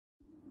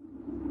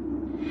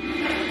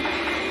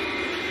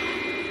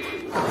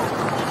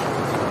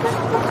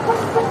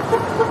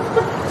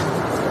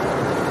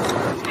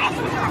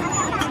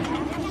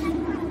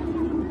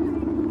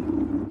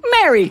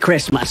Merry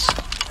Christmas!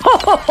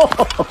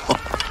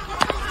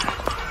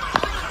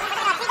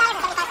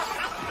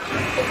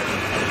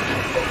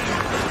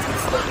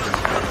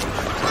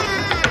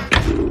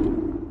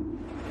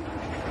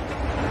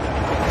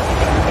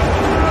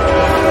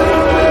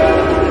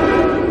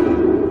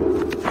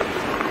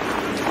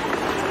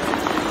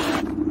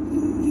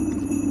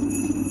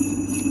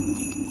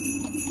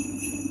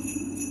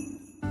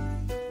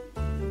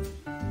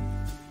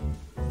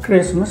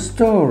 Christmas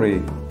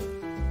story.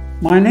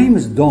 My name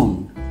is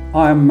Don.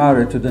 I am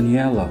married to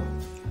Daniela,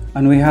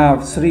 and we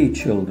have 3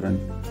 children,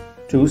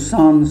 2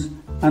 sons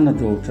and a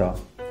daughter,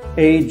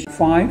 aged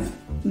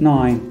 5,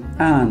 9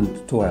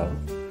 and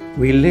 12.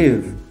 We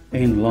live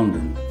in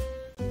London.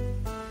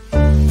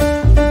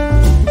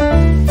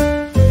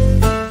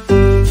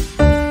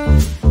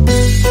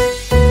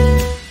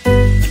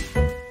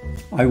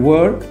 I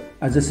work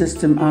as a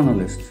system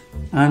analyst,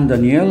 and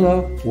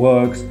Daniela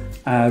works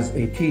as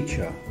a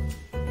teacher.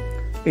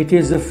 It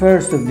is the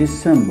 1st of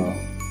December,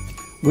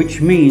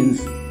 which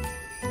means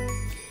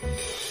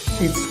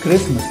it's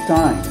Christmas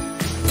time.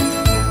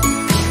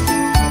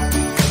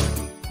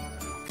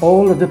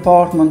 All the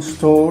department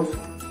stores,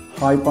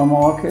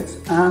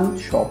 hypermarkets and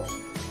shops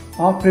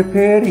are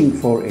preparing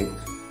for it.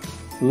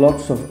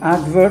 Lots of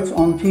adverts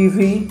on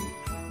TV,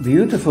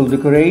 beautiful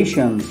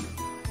decorations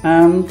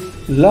and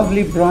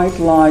lovely bright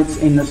lights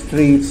in the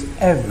streets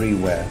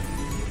everywhere.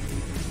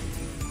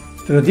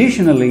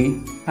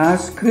 Traditionally,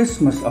 as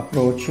Christmas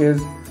approaches,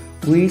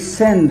 we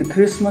send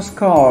Christmas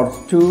cards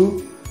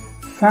to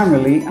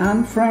family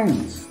and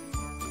friends,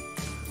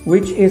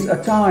 which is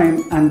a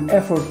time and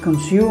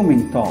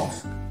effort-consuming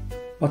task.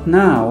 But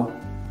now,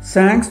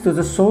 thanks to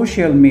the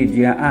social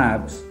media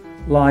apps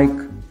like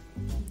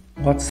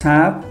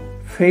WhatsApp,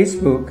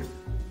 Facebook,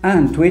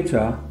 and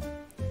Twitter,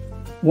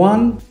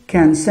 one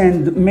can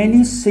send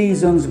many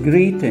seasons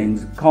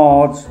greetings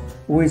cards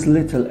with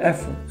little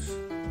efforts.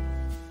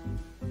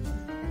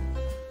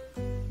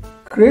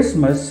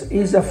 Christmas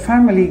is a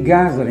family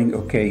gathering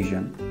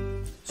occasion,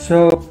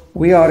 so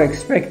we are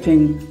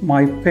expecting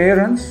my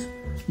parents,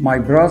 my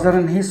brother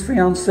and his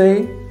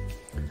fiancée,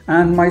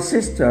 and my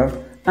sister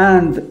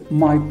and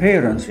my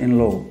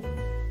parents-in-law.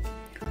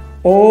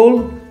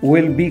 All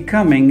will be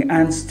coming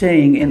and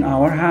staying in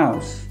our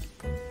house.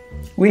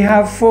 We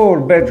have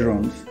 4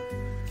 bedrooms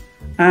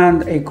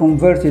and a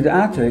converted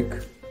attic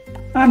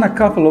and a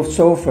couple of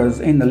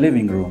sofas in the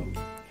living room.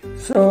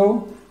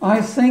 So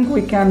I think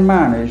we can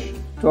manage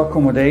to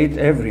accommodate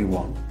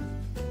everyone.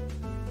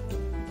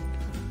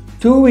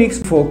 2 weeks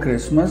before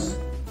Christmas,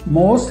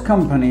 most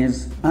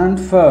companies and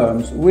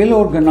firms will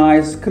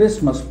organize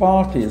Christmas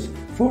parties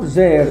for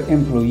their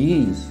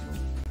employees,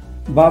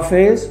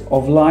 buffets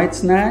of light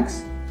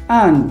snacks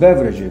and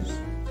beverages.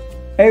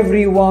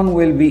 Everyone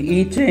will be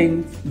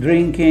eating,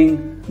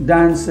 drinking,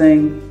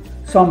 dancing.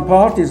 Some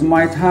parties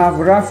might have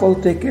raffle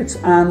tickets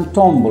and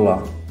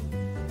tombola.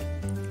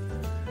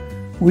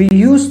 We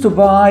used to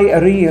buy a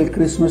real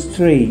Christmas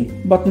tree,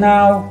 but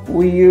now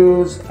we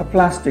use a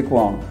plastic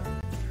one.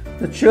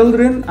 The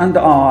children and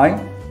I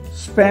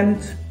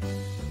spent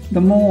the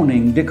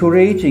morning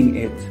decorating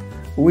it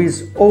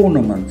with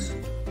ornaments,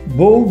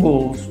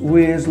 baubles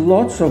with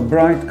lots of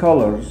bright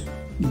colors,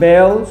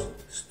 bells,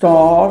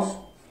 stars,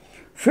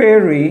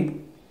 fairy,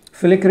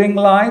 flickering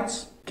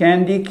lights,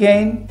 candy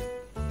cane,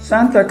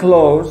 Santa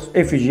Claus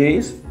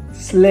effigies,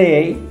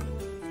 sleigh,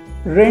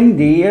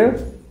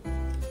 reindeer,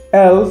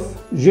 elf,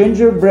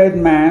 gingerbread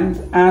man,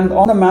 and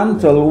on the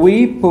mantle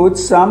we put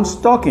some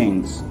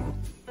stockings.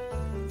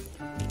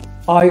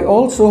 I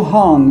also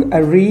hung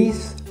a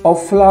wreath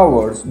of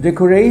flowers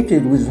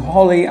decorated with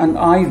holly and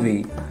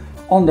ivy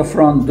on the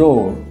front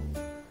door.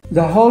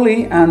 The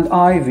holly and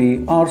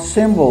ivy are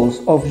symbols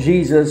of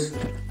Jesus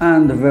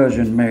and the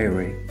Virgin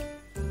Mary.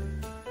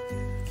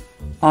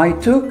 I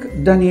took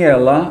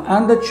Daniela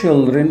and the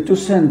children to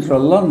central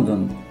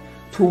London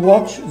to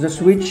watch the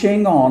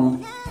switching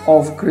on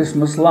of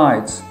Christmas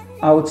lights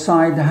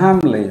outside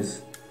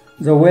Hamleys,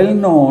 the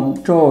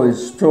well-known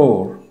toys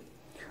store,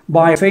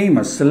 by a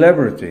famous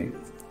celebrity.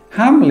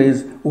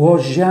 Hamleys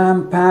was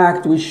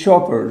jam-packed with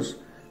shoppers,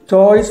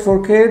 toys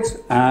for kids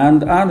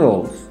and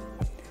adults.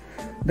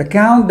 The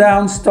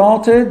countdown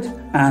started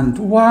and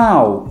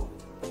wow!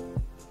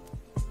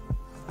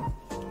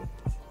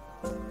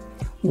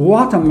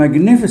 What a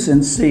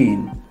magnificent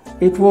scene!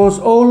 It was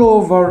all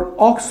over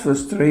Oxford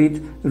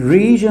Street,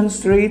 Regent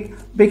Street,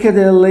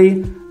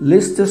 Piccadilly,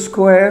 Leicester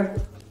Square.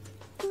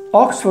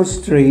 Oxford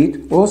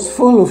Street was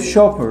full of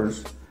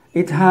shoppers.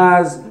 It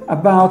has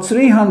about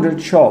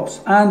 300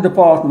 shops and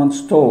department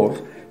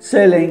stores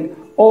selling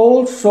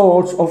all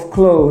sorts of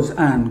clothes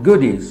and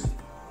goodies.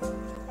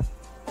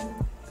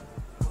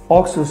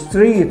 Oxford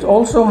Street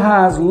also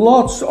has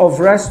lots of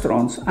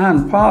restaurants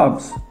and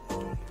pubs.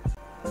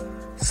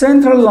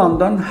 Central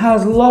London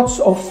has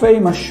lots of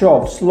famous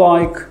shops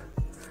like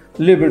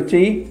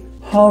Liberty,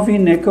 Harvey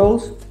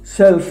Nichols,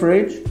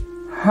 Selfridge,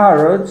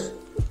 Harrods,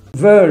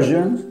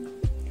 Virgin,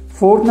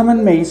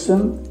 Fortnum &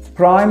 Mason,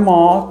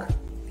 Primark,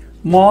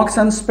 Marks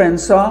 &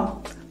 Spencer,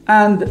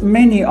 and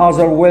many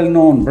other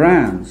well-known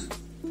brands.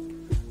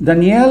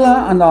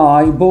 Daniela and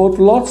I bought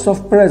lots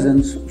of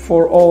presents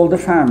for all the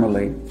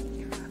family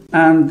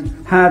and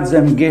had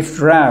them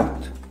gift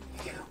wrapped.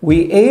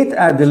 We ate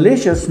a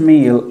delicious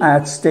meal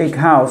at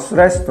Steakhouse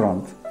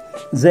restaurant,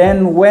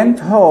 then went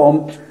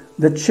home.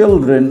 The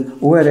children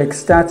were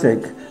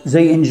ecstatic.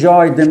 They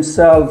enjoyed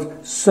themselves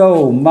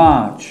so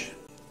much.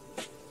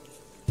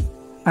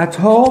 At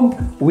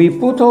home, we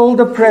put all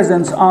the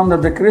presents under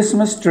the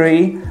Christmas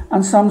tree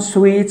and some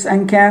sweets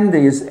and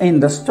candies in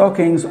the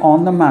stockings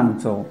on the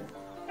mantel.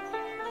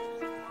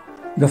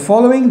 The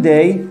following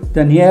day,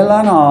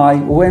 Daniela and I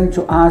went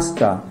to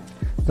Asda,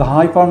 the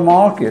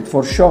hypermarket,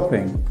 for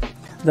shopping.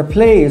 The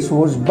place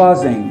was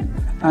buzzing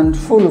and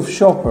full of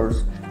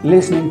shoppers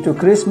listening to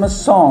Christmas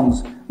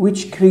songs,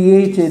 which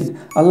created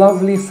a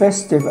lovely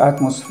festive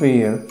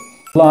atmosphere,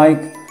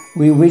 like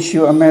 "We Wish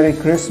You a Merry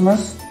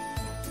Christmas,"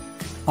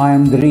 "I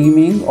Am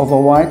Dreaming of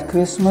a White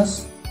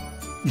Christmas,"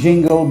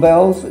 "Jingle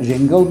Bells,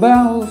 Jingle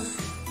Bells."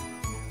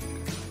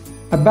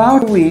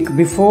 About a week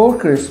before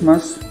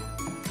Christmas,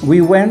 we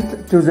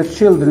went to the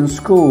children's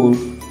school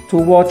to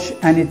watch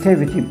a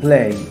nativity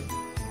play.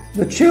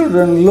 The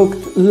children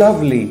looked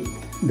lovely,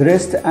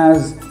 dressed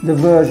as the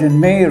Virgin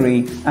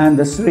Mary and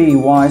the three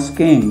wise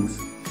kings,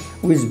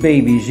 with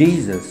baby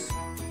Jesus.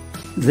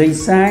 They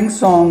sang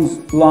songs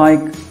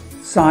like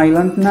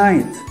 "Silent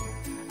Night,"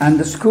 and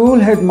the school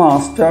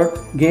headmaster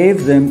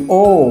gave them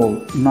all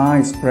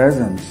nice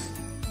presents.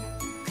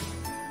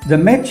 The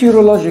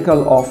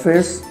meteorological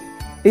office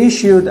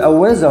issued a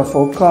weather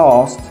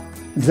forecast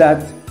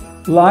that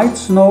light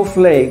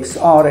snowflakes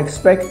are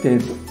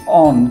expected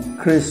on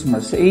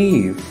Christmas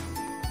Eve.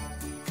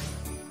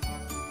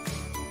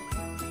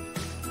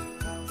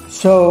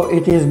 So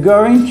it is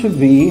going to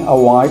be a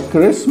white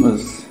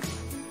Christmas.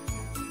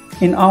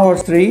 In our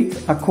street,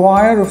 a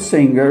choir of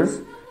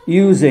singers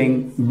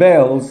using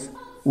bells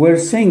were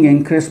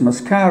singing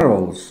Christmas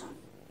carols.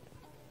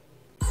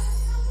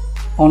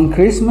 On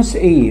Christmas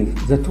Eve,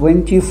 the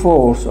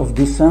 24th of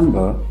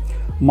December,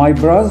 my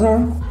brother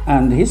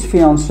and his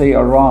fiancée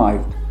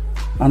arrived,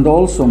 and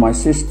also my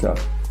sister.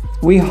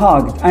 We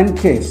hugged and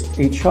kissed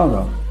each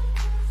other.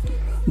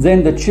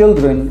 Then the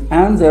children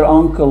and their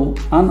uncle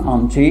and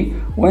auntie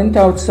went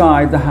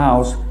outside the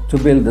house to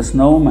build a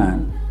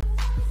snowman.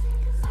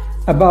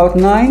 About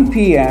 9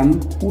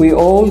 p.m., we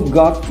all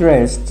got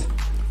dressed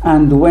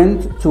and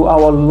went to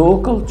our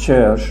local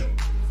church.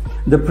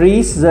 The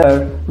priest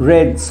there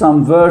read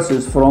some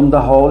verses from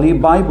the Holy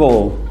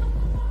Bible.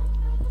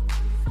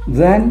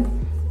 Then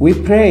we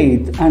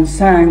prayed and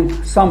sang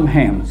some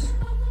hymns.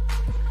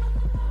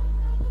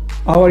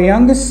 Our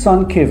youngest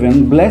son,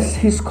 Kevin, bless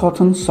his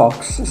cotton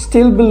socks,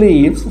 still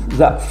believes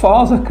that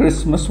Father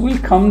Christmas will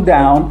come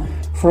down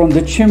from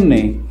the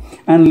chimney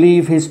and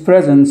leave his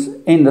presents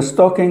in the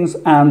stockings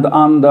and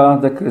under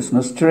the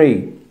Christmas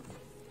tree.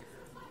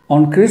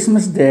 On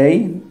Christmas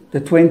Day,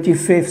 the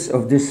 25th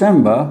of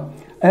December,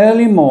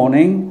 early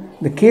morning,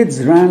 the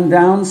kids ran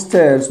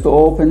downstairs to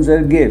open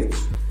their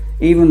gifts.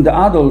 Even the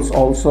adults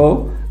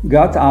also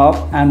got up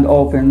and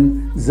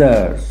opened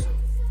theirs.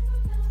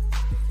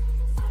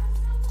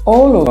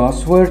 All of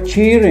us were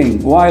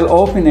cheering while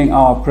opening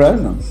our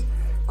presents: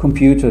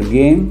 computer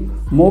game,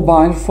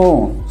 mobile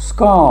phone,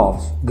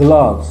 scarves,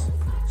 gloves,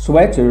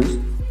 sweaters,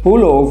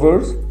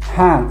 pullovers,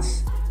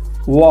 hats,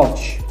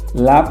 watch,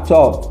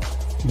 laptop,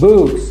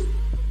 books,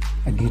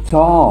 a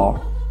guitar,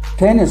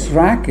 tennis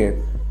racket,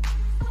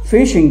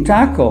 fishing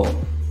tackle.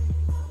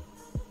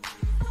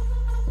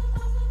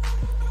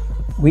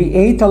 We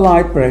ate a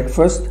light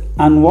breakfast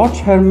and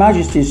watched Her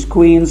Majesty's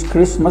Queen's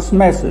Christmas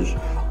message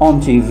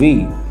on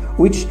TV,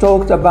 which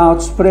talked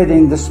about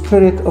spreading the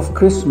spirit of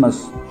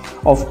Christmas,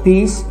 of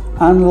peace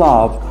and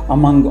love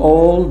among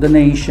all the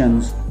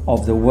nations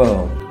of the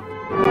world.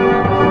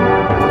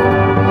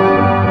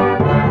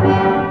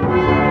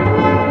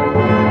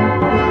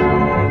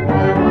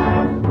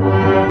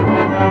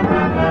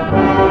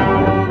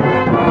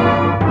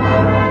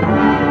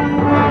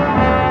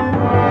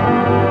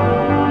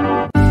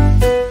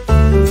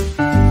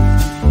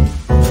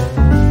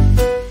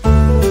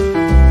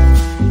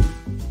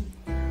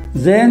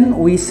 Then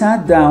we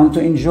sat down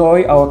to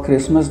enjoy our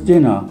Christmas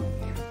dinner.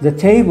 The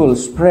table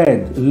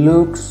spread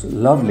looks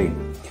lovely.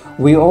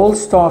 We all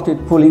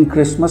started pulling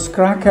Christmas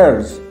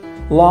crackers,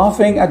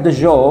 laughing at the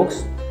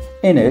jokes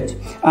in it,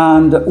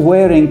 and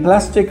wearing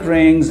plastic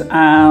rings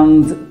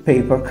and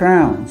paper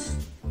crowns.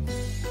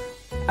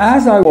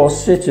 As I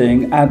was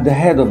sitting at the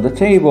head of the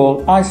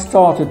table, I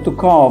started to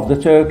carve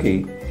the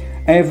turkey.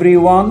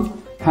 Everyone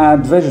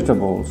had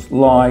vegetables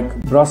like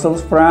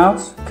Brussels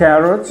sprouts,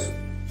 carrots,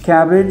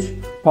 cabbage,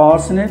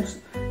 parsnips,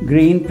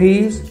 green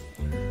peas,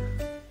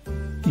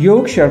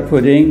 Yorkshire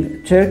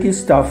pudding, turkey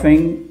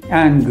stuffing,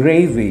 and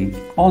gravy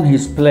on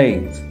his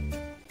plate.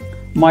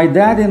 My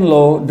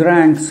dad-in-law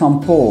drank some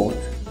port.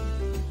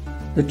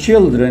 The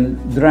children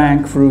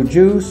drank fruit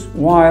juice,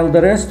 while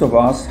the rest of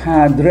us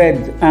had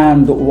red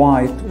and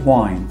white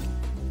wine.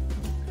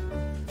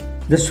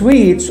 The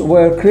sweets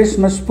were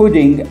Christmas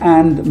pudding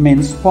and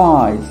mince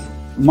pies.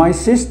 My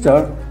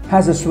sister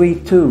has a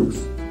sweet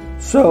tooth,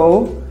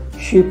 so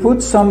She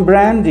put some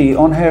brandy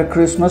on her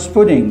Christmas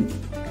pudding,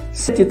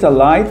 set it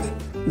alight,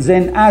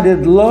 then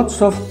added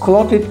lots of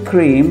clotted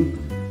cream.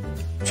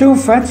 Too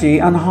fatty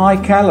and high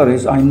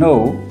calories, I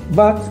know,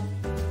 but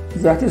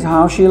that is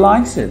how she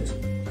likes it.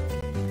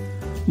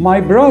 My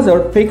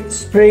brother picked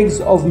sprigs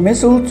of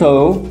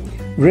mistletoe,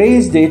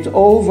 raised it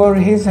over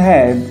his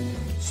head,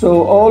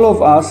 so all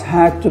of us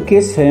had to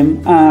kiss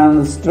him,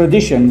 as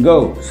tradition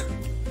goes.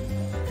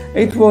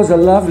 It was a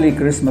lovely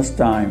Christmas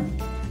time.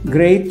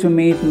 Great to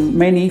meet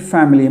many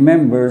family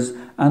members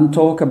and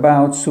talk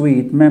about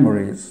sweet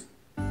memories.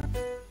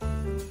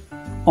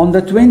 On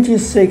the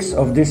 26th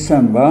of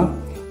December,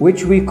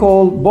 which we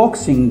call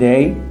Boxing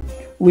Day,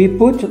 we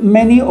put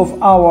many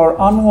of our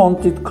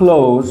unwanted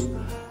clothes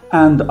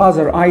and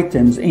other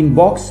items in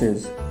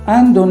boxes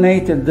and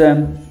donated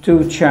them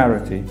to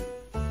charity.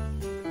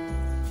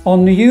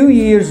 On New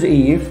Year's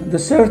Eve, the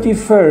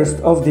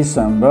 31st of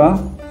December,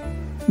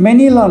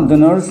 many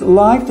Londoners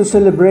like to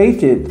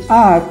celebrate it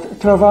at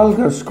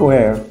Trafalgar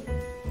Square,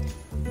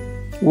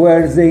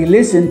 where they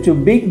listen to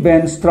Big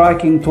Ben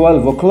striking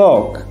 12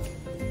 o'clock.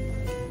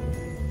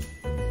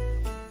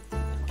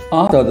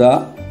 After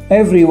that,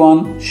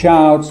 everyone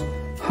shouts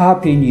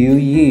Happy New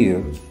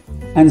Year,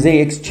 and they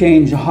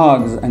exchange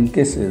hugs and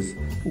kisses,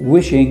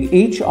 wishing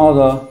each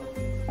other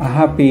a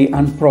happy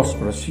and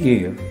prosperous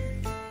year.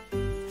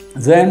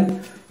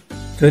 Then,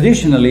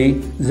 traditionally,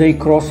 they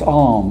cross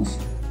arms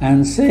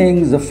and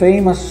sing the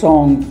famous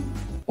song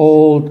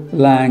Auld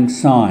Lang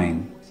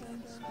Syne.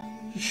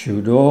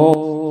 Should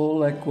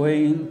all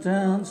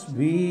acquaintance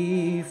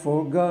be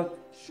forgot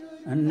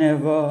and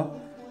never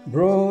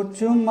brought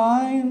to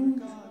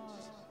mind?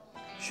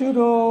 Should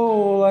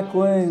all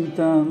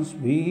acquaintance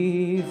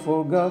be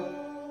forgot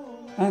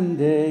and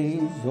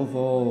days of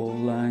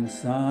Auld Lang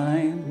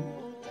Syne?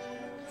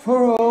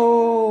 For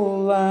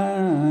Auld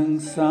Lang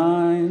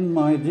Syne,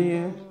 my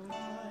dear,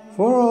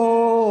 for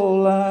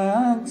Auld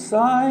Lang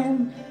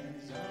Syne,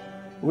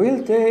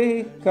 we'll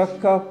take a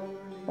cup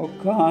of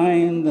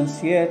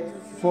kindness yet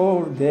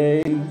for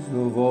days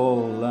of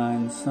Auld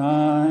Lang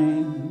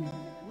Syne.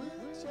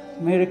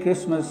 Merry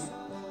Christmas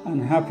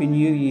and Happy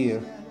New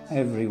Year,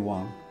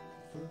 everyone.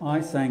 I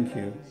thank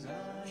you,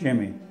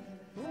 Jimmy.